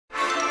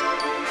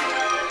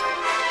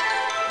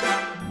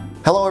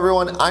Hello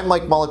everyone, I'm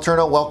Mike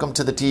Moliterno. Welcome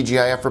to the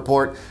TGIF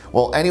Report.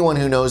 Well, anyone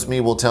who knows me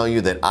will tell you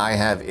that I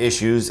have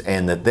issues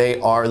and that they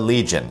are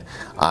legion.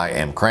 I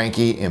am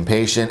cranky,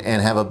 impatient,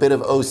 and have a bit of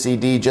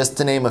OCD, just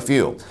to name a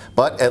few.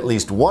 But at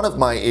least one of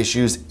my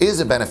issues is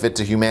a benefit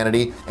to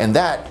humanity, and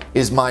that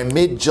is my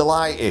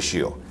mid-July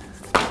issue.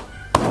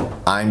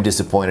 I'm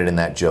disappointed in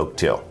that joke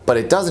too. But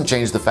it doesn't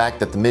change the fact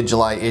that the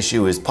mid-July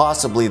issue is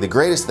possibly the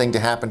greatest thing to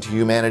happen to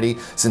humanity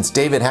since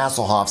David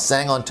Hasselhoff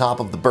sang on top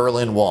of the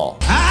Berlin Wall.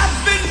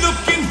 I've been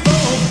looking for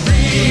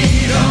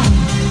freedom.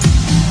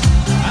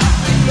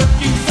 I've been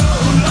looking so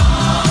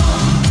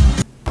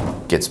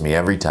long. Gets me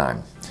every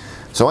time.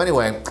 So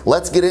anyway,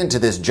 let's get into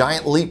this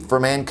giant leap for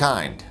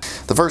mankind.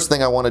 The first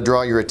thing I want to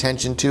draw your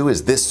attention to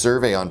is this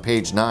survey on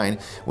page 9,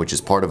 which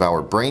is part of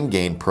our Brain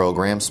Gain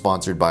program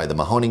sponsored by the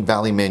Mahoning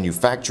Valley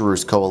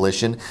Manufacturers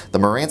Coalition, the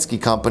Moransky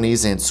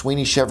Companies, and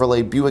Sweeney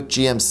Chevrolet Buick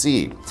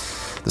GMC.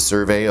 The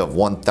survey of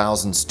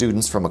 1,000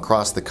 students from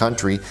across the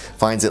country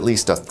finds at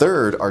least a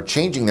third are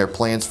changing their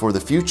plans for the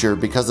future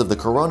because of the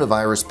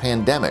coronavirus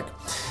pandemic.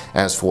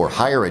 As for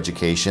higher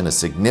education, a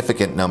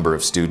significant number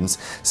of students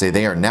say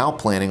they are now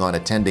planning on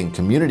attending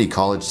community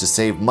college to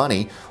save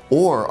money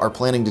or are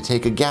planning to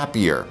take a gap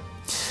year.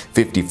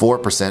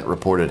 54%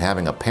 reported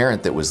having a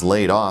parent that was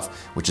laid off,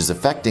 which is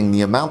affecting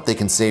the amount they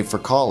can save for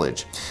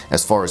college.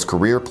 As far as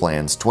career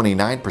plans,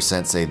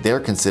 29% say they're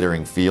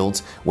considering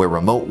fields where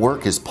remote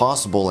work is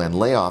possible and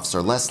layoffs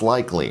are less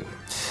likely.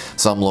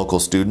 Some local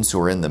students who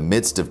are in the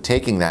midst of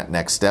taking that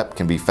next step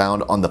can be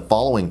found on the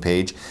following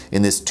page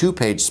in this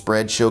two-page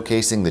spread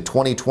showcasing the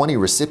 2020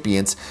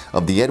 recipients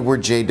of the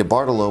Edward J.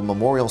 DeBartolo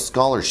Memorial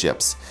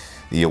Scholarships.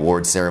 The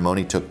award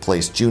ceremony took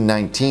place June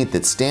 19th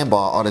at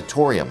Stambaugh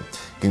Auditorium.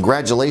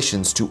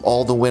 Congratulations to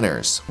all the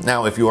winners.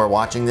 Now, if you are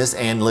watching this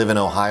and live in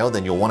Ohio,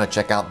 then you'll want to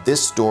check out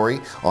this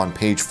story on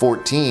page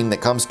 14 that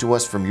comes to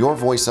us from Your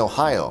Voice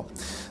Ohio.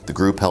 The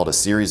group held a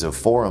series of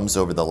forums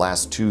over the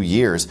last 2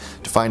 years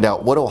to find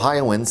out what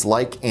Ohioans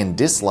like and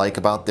dislike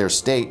about their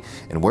state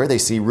and where they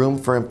see room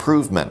for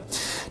improvement.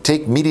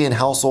 Take median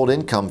household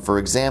income, for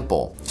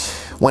example.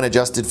 When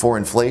adjusted for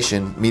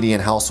inflation, median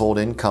household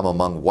income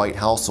among white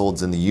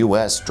households in the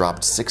U.S.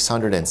 dropped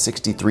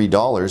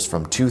 $663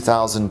 from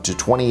 2000 to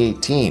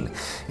 2018.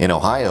 In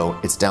Ohio,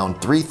 it's down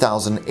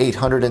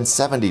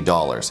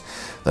 $3,870.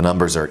 The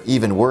numbers are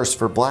even worse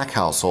for black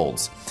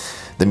households.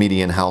 The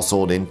median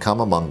household income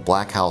among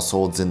black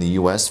households in the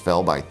U.S.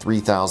 fell by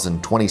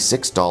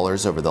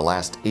 $3,026 over the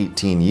last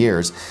 18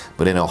 years,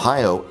 but in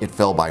Ohio, it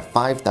fell by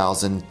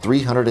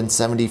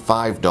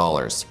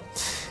 $5,375.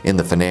 In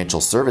the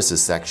financial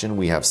services section,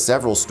 we have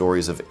several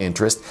stories of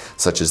interest,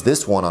 such as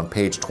this one on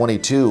page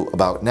 22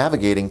 about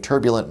navigating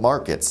turbulent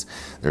markets.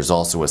 There's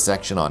also a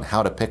section on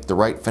how to pick the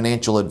right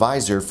financial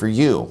advisor for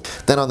you.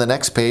 Then on the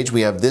next page,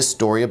 we have this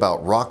story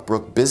about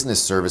Rockbrook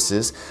Business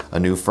Services, a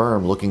new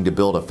firm looking to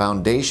build a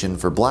foundation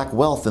for black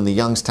wealth in the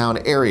Youngstown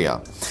area.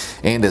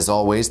 And as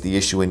always, the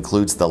issue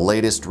includes the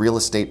latest real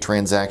estate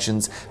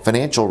transactions,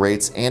 financial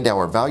rates, and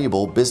our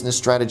valuable business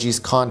strategies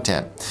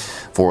content.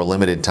 For a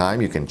limited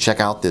time, you can check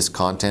out this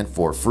content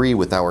for free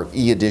with our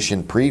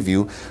e-edition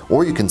preview,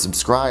 or you can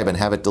subscribe and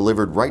have it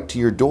delivered right to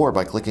your door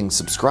by clicking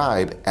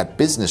subscribe at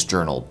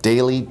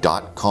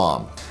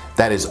businessjournaldaily.com.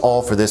 That is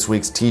all for this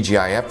week's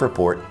TGIF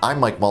Report.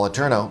 I'm Mike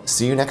Moliterno.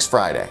 See you next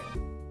Friday.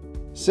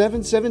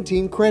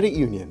 717 Credit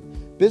Union.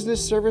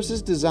 Business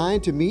services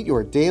designed to meet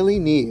your daily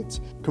needs.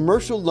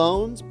 Commercial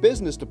loans,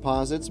 business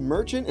deposits,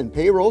 merchant and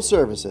payroll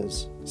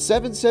services.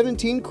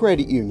 717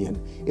 Credit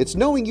Union. It's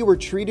knowing you were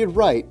treated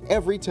right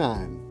every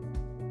time.